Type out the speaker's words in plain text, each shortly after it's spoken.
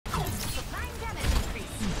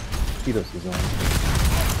Mosquitoes is on.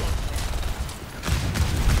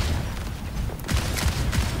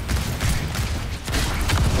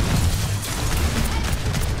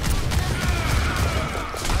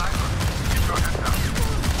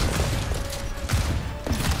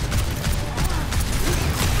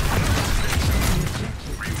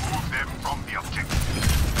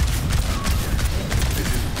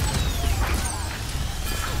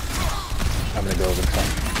 I'm gonna go over the top.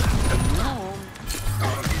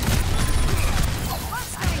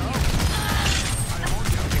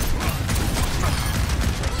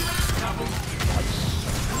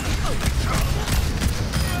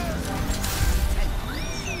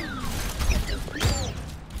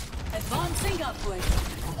 Advancing upward.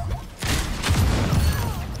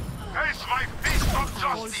 Face my fist of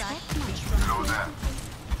justice! Hello there.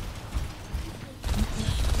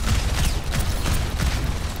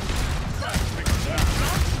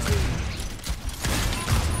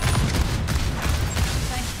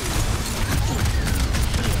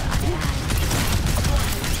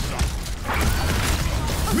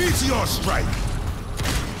 Meteor strike!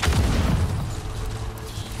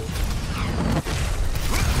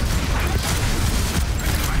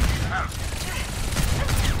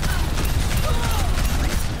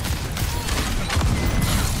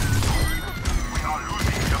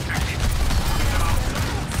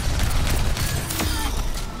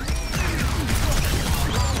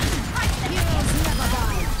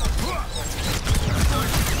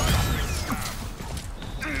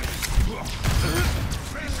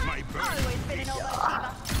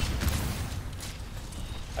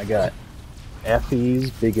 I got Effie's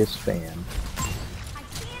biggest fan.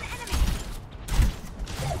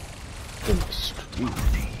 In the street.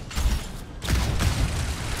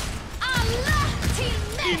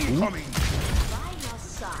 Incoming! By your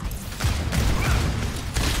side.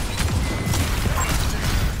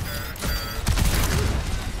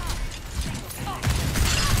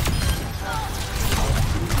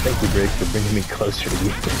 Thank you, Greg, for bringing me closer to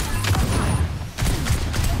you.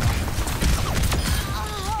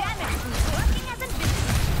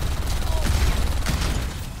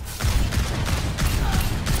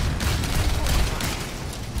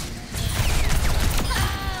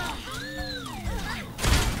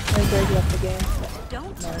 Greg left the game.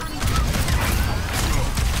 Don't.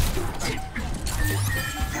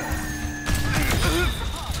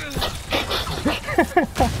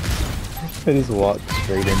 I just walked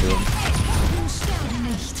straight into him.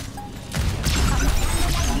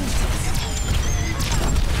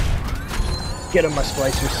 Get him, my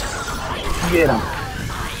splicers. Get him.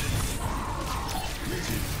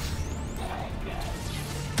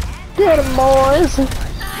 Get him, boys.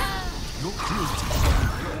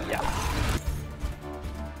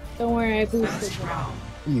 Don't worry, I boosted him.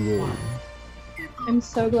 Yeah. I'm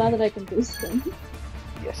so glad that I can boost him.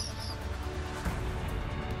 Yes.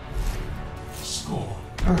 Score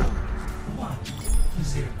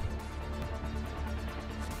 1-0.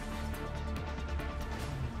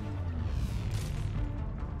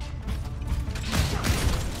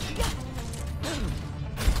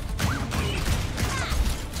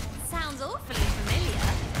 Sounds awfully familiar.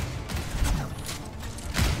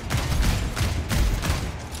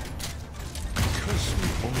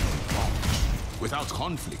 Without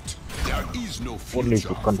conflict, there is no Only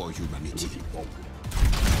future for for humanity. Don't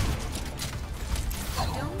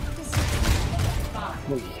disappoint.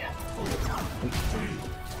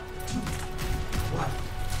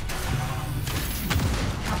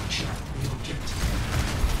 Capture the objective.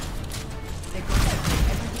 They're going to take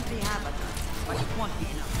everything they have at us, but it won't be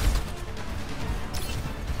enough.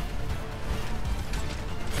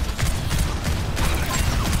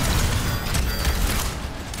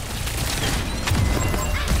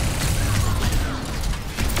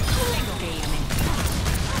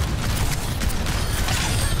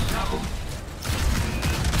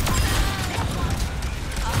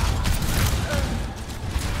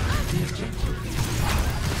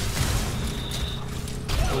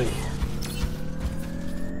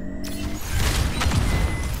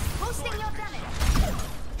 Posting your damage.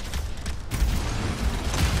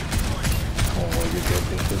 Oh, you're good,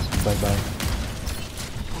 bitches. Bye-bye.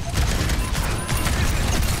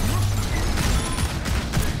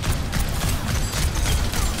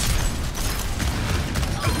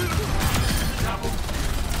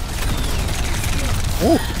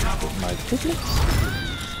 Oh, my goodness.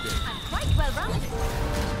 I'm quite well rounded.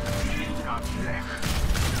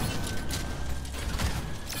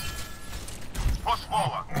 Push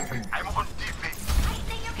forward. I'm on deep base.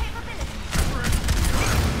 Tightening your capabilities.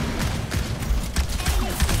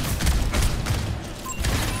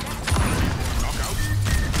 Knockout.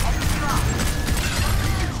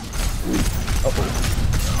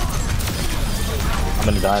 I'm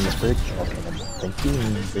gonna die in this bridge. Okay, thank you.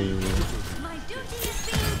 My duty is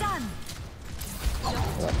being done.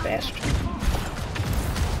 Bastion.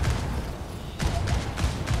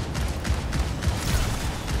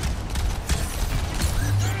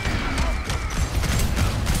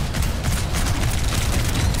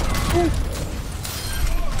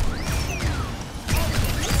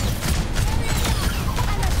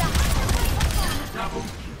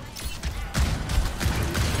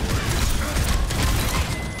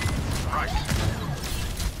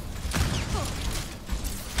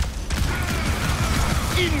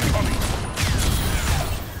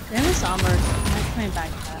 Damn, this armor. I'm coming back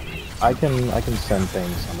to that. I can send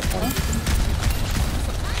things on the phone.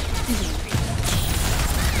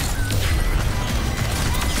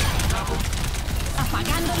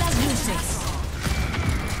 Apagando las luces.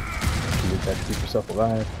 You just have to keep yourself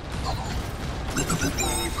alive.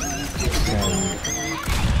 And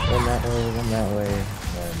one that way,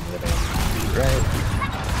 and the right.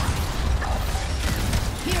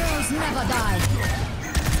 Heroes never die.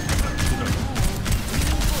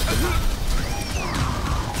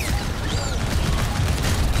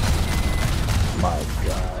 My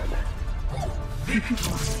god.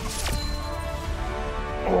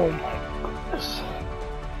 Oh my goodness.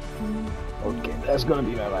 Okay, that's gonna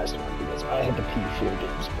be my last one because I had to pee 4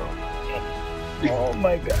 games, bro. Oh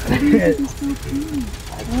my god.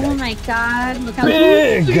 Oh my god, look how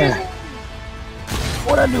Big!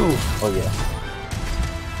 What'd I do? Oh yeah.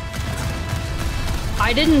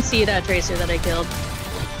 I didn't see that tracer that I killed.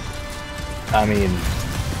 I mean,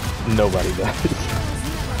 nobody does.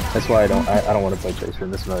 That's why I don't want to play Tracer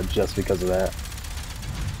in this mode, just because of that.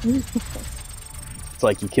 It's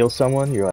like you kill someone, you're like,